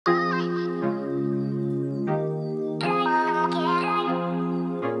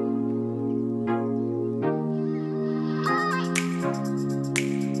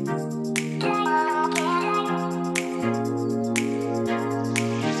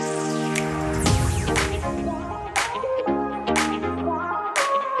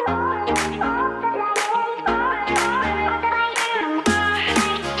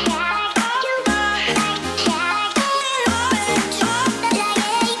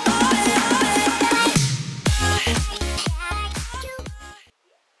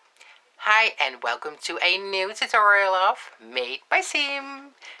and welcome to a new tutorial of Made by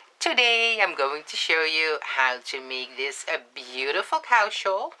Siem. Today I'm going to show you how to make this a beautiful cow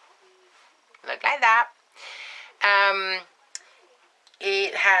shawl. Look like that.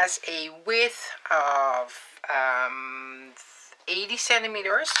 It has a width of 80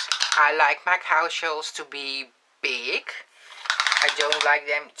 centimeters. I like my cow shawls to be big. I don't like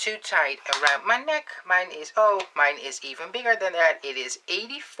them too tight around my neck. Mine is even bigger than that. It is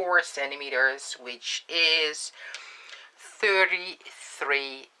 84 centimeters, which is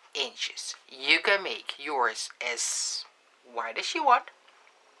 33 inches. You can make yours as wide as you want.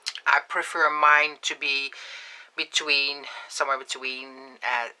 I prefer mine to be somewhere between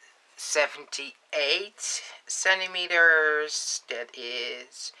 78 centimeters, that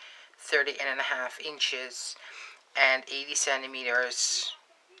is 30.5 inches, and 80 centimeters,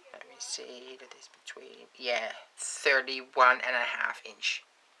 let me see, that is between 31.5 inch.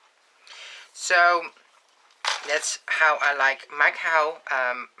 So that's how I like my cow.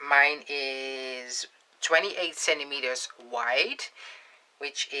 Mine is 28 centimeters wide,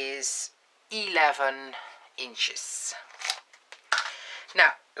 which is 11 inches.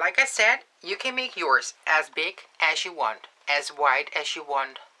 Now, like I said, you can make yours as big as you want, as wide as you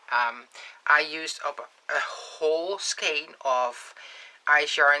want. I used up a whole skein of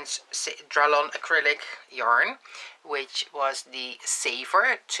Ice Yarn's Dralon acrylic yarn, which was the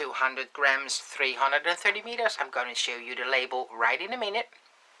Saver 200 grams 330 meters. I'm going to show you the label right in a minute.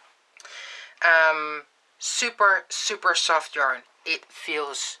 Super soft yarn. It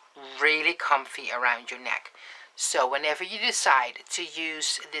feels really comfy around your neck. So whenever you decide to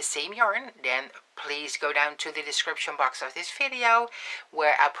use the same yarn, then please go down to the description box of this video,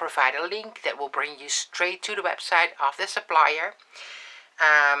 where I'll provide a link that will bring you straight to the website of the supplier.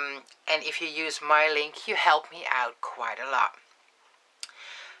 And if you use my link, you help me out quite a lot.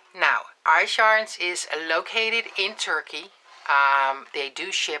 Now, Ice Yarns is located in Turkey. They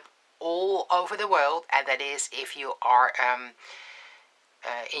do ship all over the world, and that is if you are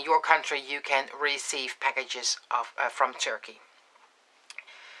in your country, you can receive packages from Turkey.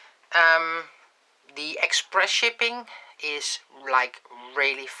 The express shipping is like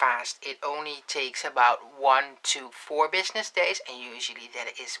really fast. It only takes about 1 to 4 business days, and usually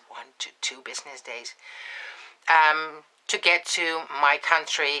that is 1 to 2 business days to get to my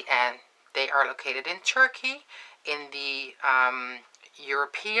country. And they are located in Turkey, in the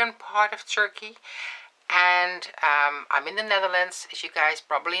European part of Turkey. And I'm in the Netherlands, as you guys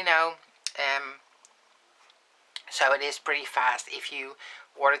probably know. So it is pretty fast if you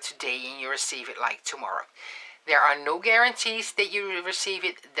order today and you receive it like tomorrow. There are no guarantees that you will receive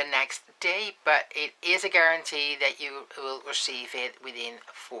it the next day, but it is a guarantee that you will receive it within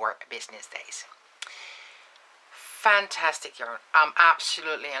 4 business days. Fantastic yarn. I'm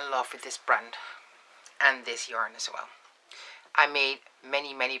absolutely in love with this brand and this yarn as well. I made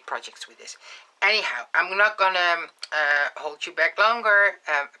many projects with this. Anyhow, I'm not gonna hold you back longer.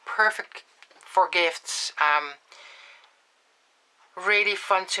 Perfect for gifts. Really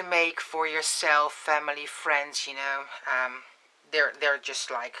fun to make for yourself, family, friends. You know, they're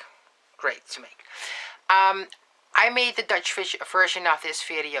just like great to make. I made the Dutch version of this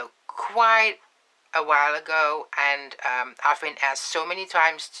video quite a while ago, and I've been asked so many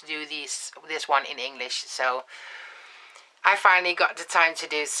times to do this one in English, so I finally got the time to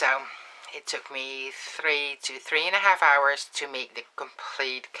do so. It took me 3 to 3.5 hours to make the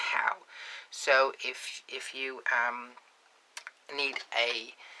complete cow. So if you need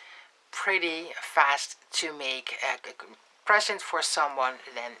a pretty fast to make present for someone,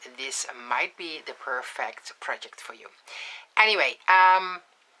 then this might be the perfect project for you. Anyway,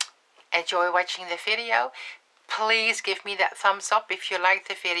 enjoy watching the video. Please give me that thumbs up if you like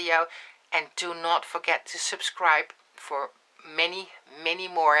the video, and do not forget to subscribe for many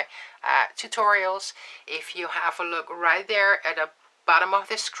more tutorials. If you have a look right there at the bottom of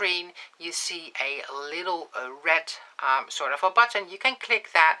the screen, you see a little red sort of a button. You can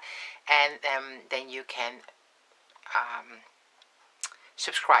click that, and then you can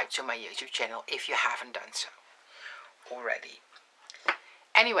subscribe to my YouTube channel if you haven't done so already.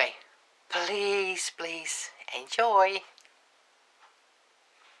 Anyway, please enjoy.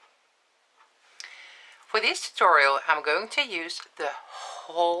 For this tutorial, I'm going to use the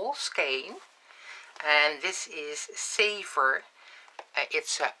whole skein, and this is Saver.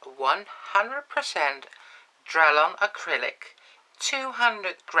 It's a 100% Dralon acrylic,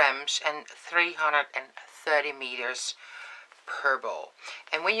 200 grams and 330 meters per ball.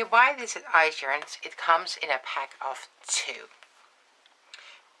 And when you buy this at Ice Yarns, it comes in a pack of 2.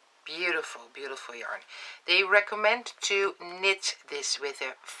 Beautiful, beautiful yarn. They recommend to knit this with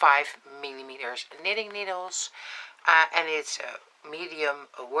a 5mm knitting needles, and it's a medium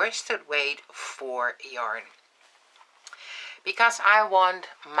worsted weight for yarn. Because I want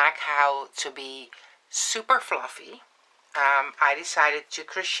my cowl to be super fluffy, I decided to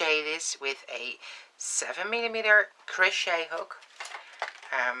crochet this with a 7mm crochet hook.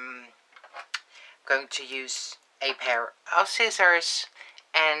 Going to use a pair of scissors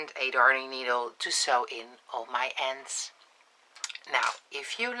and a darning needle to sew in all my ends. Now,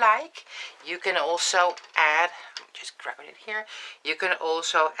 if you like, you can also add, just grabbing it here, you can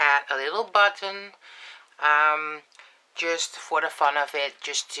also add a little button, just for the fun of it,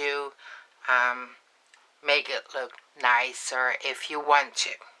 just to make it look nicer if you want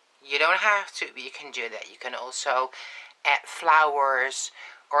to. You don't have to, but you can do that. You can also add flowers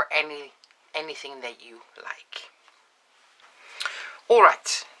or anything that you like.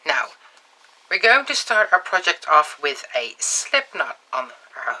 Alright, now we're going to start our project off with a slip knot on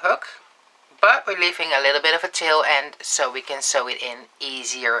our hook, but we're leaving a little bit of a tail end so we can sew it in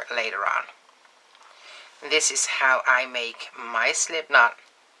easier later on. This is how I make my slip knot.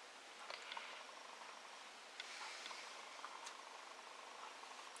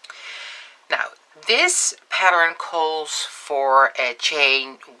 Now, this pattern calls for a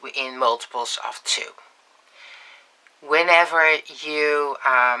chain in multiples of 2. Whenever you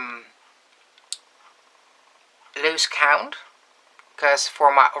lose count, because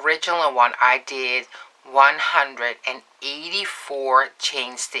for my original one I did 184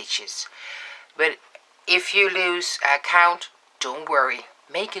 chain stitches, but if you lose count, don't worry,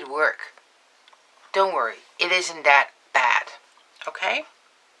 make it work. Don't worry, it isn't that bad, okay?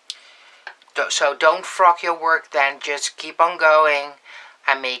 So don't frog your work then, just keep on going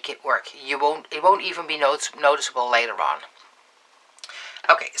and make it work. It won't even be noticeable later on.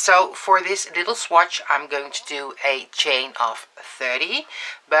 Okay, so for this little swatch I'm going to do a chain of 30,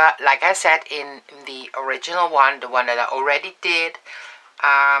 but like I said in the original one, the one that I already did,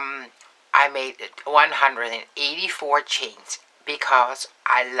 I made it 184 chains because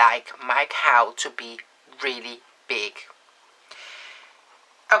I like my cowl to be really big.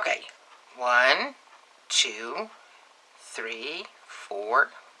 Okay, 1, 2, 3,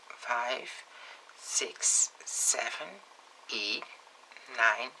 4, 5, 6, 7, 8,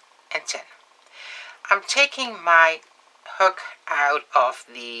 9, and 10. I'm taking my hook out of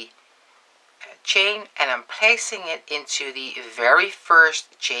the chain and I'm placing it into the very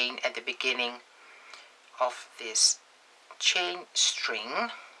first chain at the beginning of this chain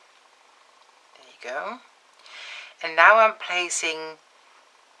string. There you go. And now I'm placing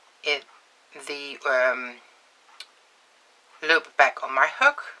the loop back on my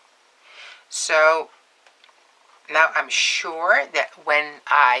hook. So now I'm sure that when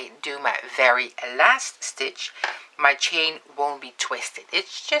I do my very last stitch, my chain won't be twisted.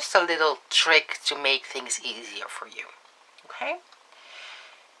 It's just a little trick to make things easier for you. Okay?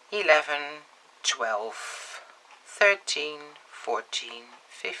 11, 12, 13, 14,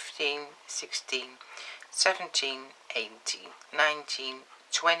 15, 16, 17, 18, 19,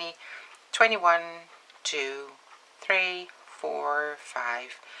 20, 21, 2, 3, 4,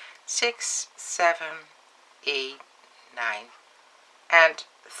 5, 6, 7, 8, 9, and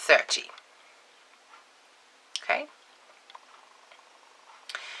 30. Okay?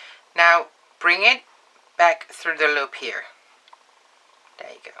 Now bring it back through the loop here.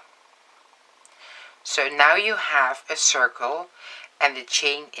 There you go. So now you have a circle and the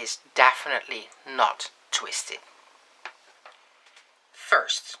chain is definitely not twisted.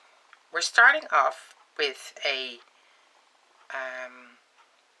 First, we're starting off with a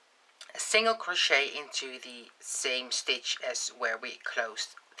single crochet into the same stitch as where we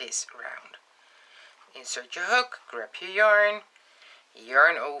closed this round. Insert your hook, grab your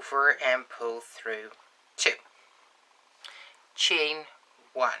yarn over and pull through 2. Chain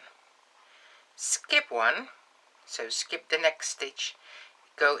 1. Skip 1, so skip the next stitch,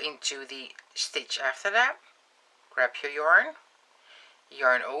 go into the stitch after that, grab your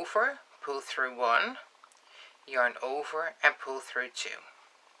yarn over, pull through 1, yarn over and pull through 2.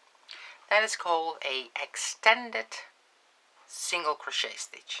 That is called a extended single crochet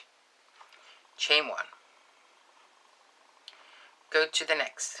stitch. Chain 1. Go to the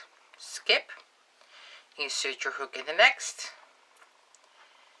next. Skip. Insert your hook in the next.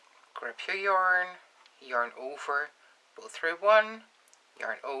 Grab your yarn over, pull through 1,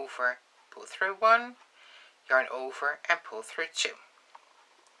 yarn over, pull through 1, yarn over and pull through 2.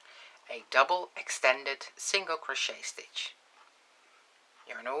 A double extended single crochet stitch.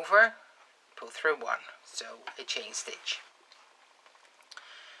 Yarn over, pull through 1, so a chain stitch.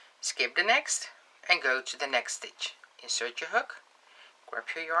 skip the next and go to the next stitch. Insert your hook, grab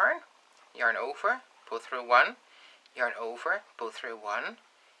your yarn over, pull through 1, yarn over, pull through 1,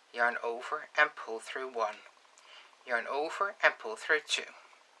 yarn over and pull through 1, yarn over and pull through 2.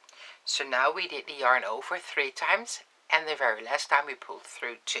 So now we did the yarn over 3 times, and the very last time we pulled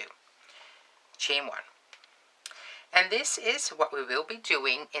through 2. Chain 1. And this is what we will be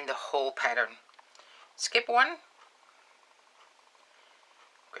doing in the whole pattern. Skip 1,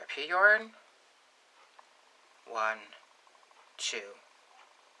 grab your yarn, 1, 2,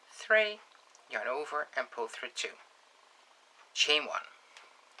 3, yarn over and pull through 2. Chain 1.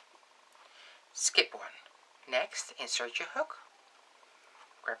 Skip 1. Next, insert your hook,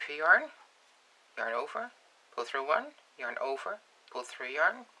 grab your yarn over, pull through 1, yarn over, pull through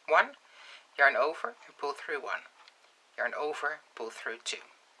 1, yarn over and pull through 1, yarn over, pull through 2.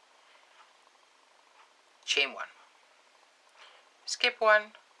 Chain 1. Skip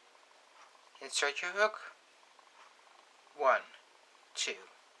 1, insert your hook, 1, 2,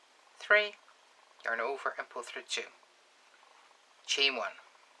 3, yarn over and pull through 2. Chain 1.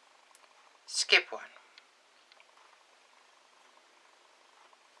 Skip 1.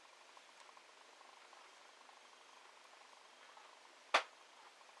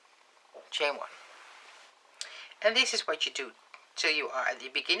 Chain 1. And this is what you do till you are at the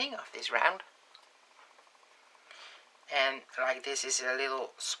beginning of this round. And like this is a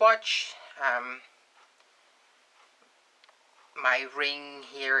little swatch. My ring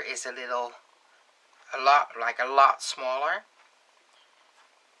here is a lot smaller.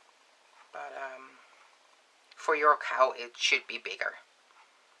 But for your cowl it should be bigger.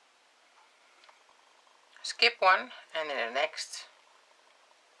 Skip 1 and then the next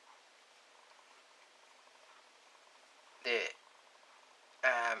the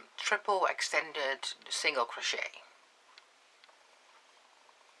triple extended single crochet.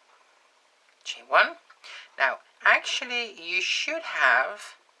 Chain 1. Now actually you should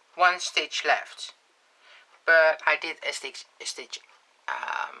have 1 stitch left, but I did a stitch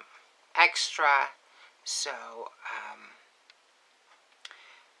extra, so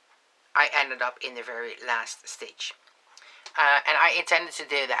I ended up in the very last stitch, and I intended to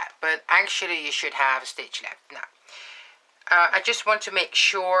do that, but actually you should have a stitch left. Now I just want to make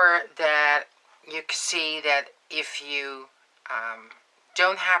sure that you can see that if you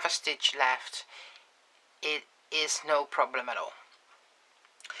don't have a stitch left, it is no problem at all.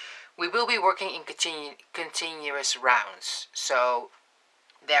 We will be working in continuous rounds, so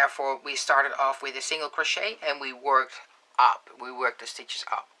therefore we started off with a single crochet and we worked the stitches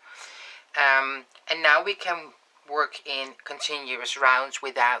up, and now we can work in continuous rounds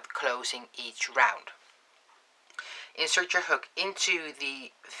without closing each round. Insert your hook into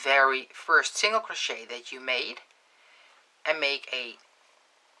the very first single crochet that you made and make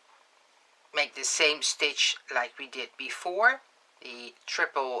the same stitch like we did before, the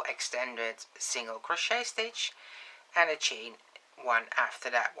triple extended single crochet stitch, and a chain 1 after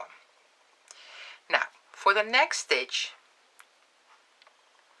that one. Now for the next stitch,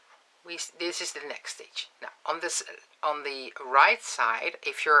 this is the next stitch. Now on the right side,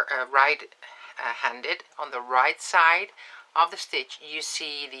 if you're right-handed, on the right side of the stitch you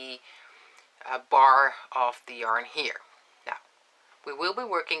see the bar of the yarn here. Now we will be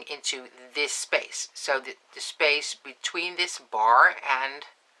working into this space, so the space between this bar and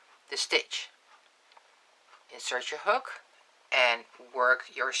the stitch. Insert your hook and work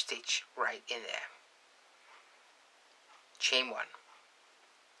your stitch right in there. Chain 1.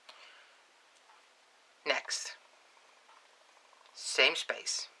 Next, same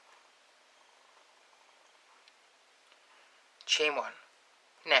space. Chain 1.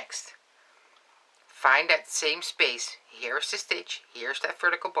 Next, find that same space. Here's the stitch, here's that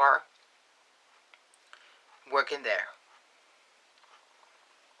vertical bar. Work in there.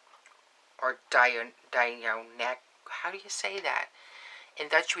 Or diagonal. How do you say that? In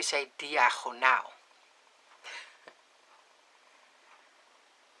Dutch we say diagonaal.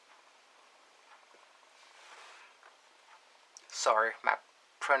 Sorry, my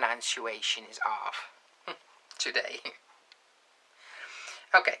pronunciation is off today.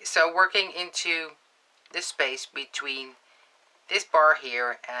 Okay, so working into this space between this bar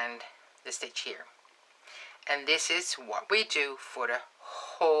here and the stitch here. And this is what we do for the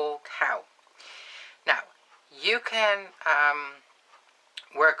whole cowl. Now, you can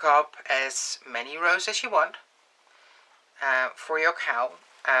work up as many rows as you want for your cowl.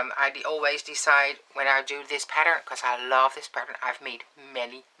 I always decide when I do this pattern, because I love this pattern. I've made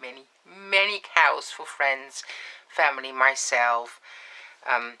many cowls for friends, family, myself,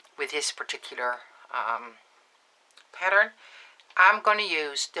 with this particular pattern. I'm going to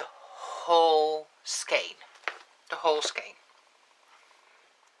use the whole skein. The whole skein.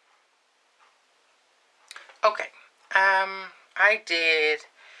 Okay, I did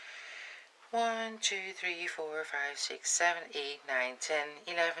 1, 2, 3, 4, 5, 6, 7, 8, 9, 10,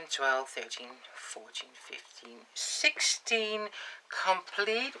 11, 12, 13, 14, 15, 16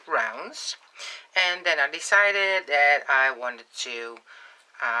 complete rounds. And then I decided that I wanted to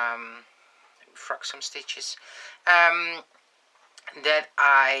frog some stitches, that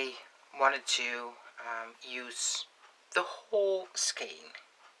I wanted to use the whole skein.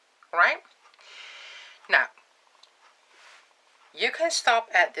 Right? Now, you can stop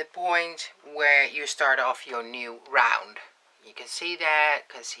at the point where you start off your new round. You can see that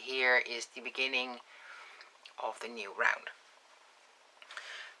because here is the beginning of the new round.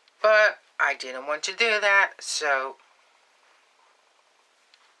 But I didn't want to do that, so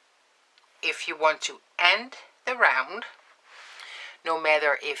if you want to end the round, no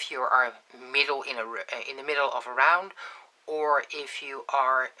matter if you are in the middle of a round, or if you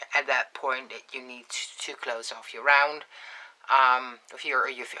are at that point that you need to close off your round,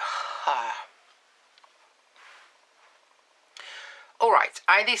 Alright,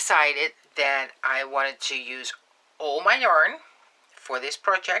 I decided that I wanted to use all my yarn for this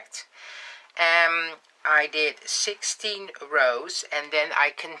project. I did 16 rows, and then I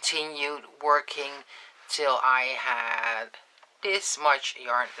continued working till I had this much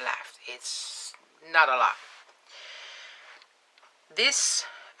yarn left. It's not a lot. This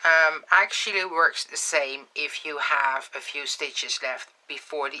actually works the same if you have a few stitches left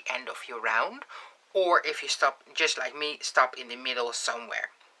before the end of your round, or if you stop, just like me, stop in the middle somewhere.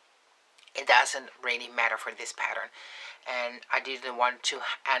 It doesn't really matter for this pattern, and I didn't want to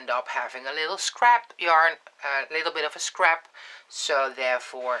end up having a little scrap yarn, a little bit of a scrap, so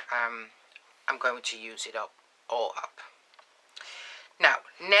therefore I'm going to use it all up. Now,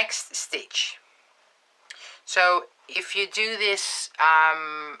 next stitch. So if you do this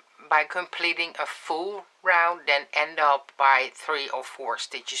by completing a full round, then end up by 3 or 4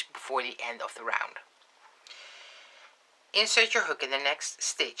 stitches before the end of the round. Insert your hook in the next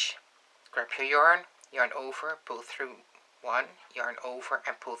stitch. Grab your yarn over, pull through 1, yarn over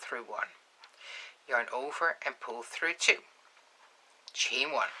and pull through 1, yarn over and pull through 2,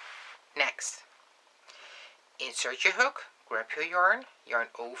 chain 1. Next, insert your hook, grab your yarn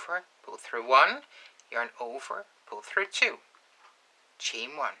over, pull through 1, yarn over, pull through 2,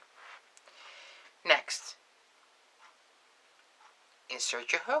 chain 1. Next,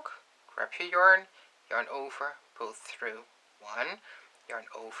 insert your hook, grab your yarn over, pull through 1, yarn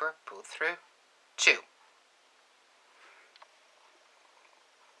over, pull through 2.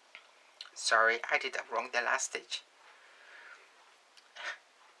 Sorry, I did that wrong the last stitch.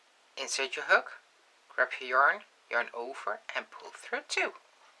 Insert your hook, grab your yarn over and pull through 2,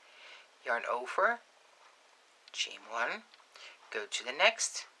 yarn over, chain 1, go to the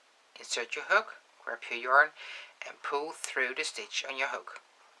next, insert your hook, grab your yarn and pull through the stitch on your hook,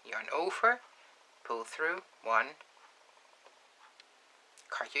 yarn over, pull through 1,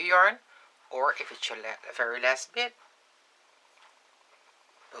 cut your yarn, or if it's your very last bit,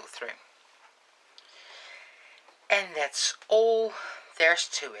 pull through. And that's all there's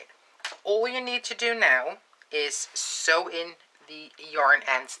to it. All you need to do now is sew in the yarn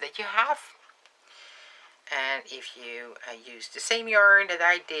ends that you have. And if you use the same yarn that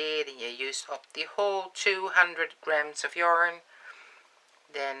I did, and you use up the whole 200 grams of yarn,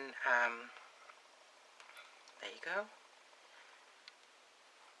 then there you go.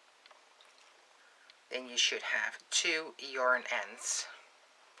 Then you should have 2 yarn ends.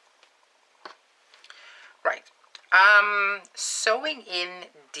 Right. Sewing in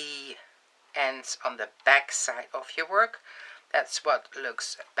the ends on the back side of your work, that's what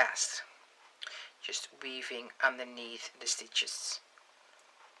looks best. Just weaving underneath the stitches.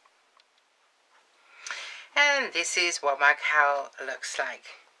 And this is what my cowl looks like.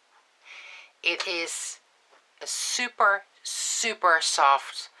 It is a super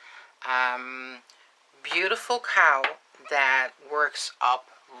soft, beautiful cowl that works up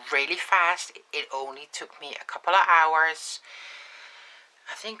really fast. It only took me a couple of hours.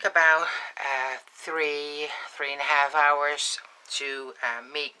 I think about 3.5 hours to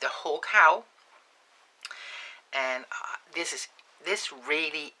make the whole cowl. And this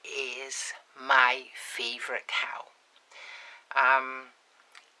really is my favorite cowl.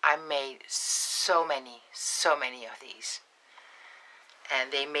 I made so many of these,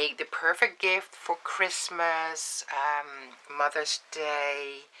 and they make the perfect gift for Christmas, Mother's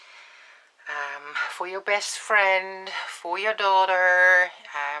Day, for your best friend, for your daughter,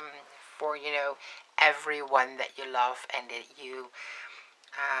 for everyone that you love and that you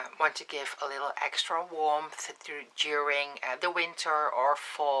want to give a little extra warmth during the winter or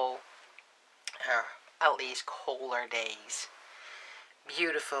fall, at least colder days.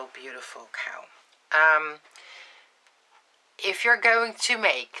 Beautiful, beautiful cowl. If you're going to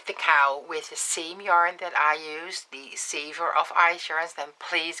make the cowl with the same yarn that I use, the Savor of Ice yarns, then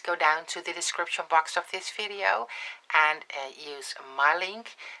please go down to the description box of this video and use my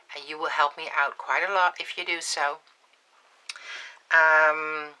link. You will help me out quite a lot if you do so.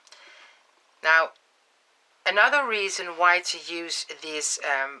 Now, another reason why to use this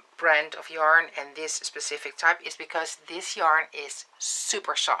brand of yarn and this specific type is because this yarn is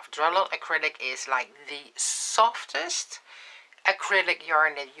super soft. Drawlon acrylic is like the softest acrylic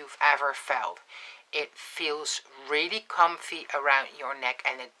yarn that you've ever felt. It feels really comfy around your neck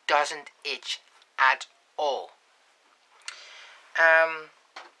and it doesn't itch at all.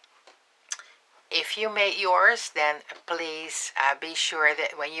 If you made yours, then please be sure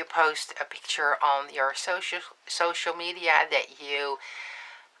that when you post a picture on your social media that you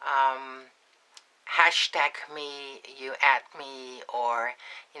hashtag me, you add me, or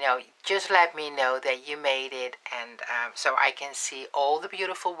just let me know that you made it, and so I can see all the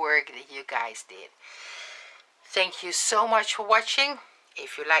beautiful work that you guys did. Thank you so much for watching.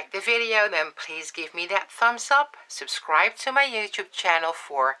 If you liked the video, then please give me that thumbs up. Subscribe to my YouTube channel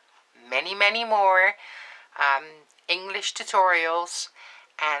for many more English tutorials,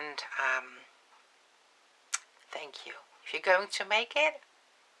 and thank you. If you're going to make it,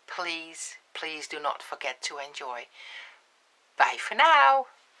 please do not forget to enjoy. Bye for now.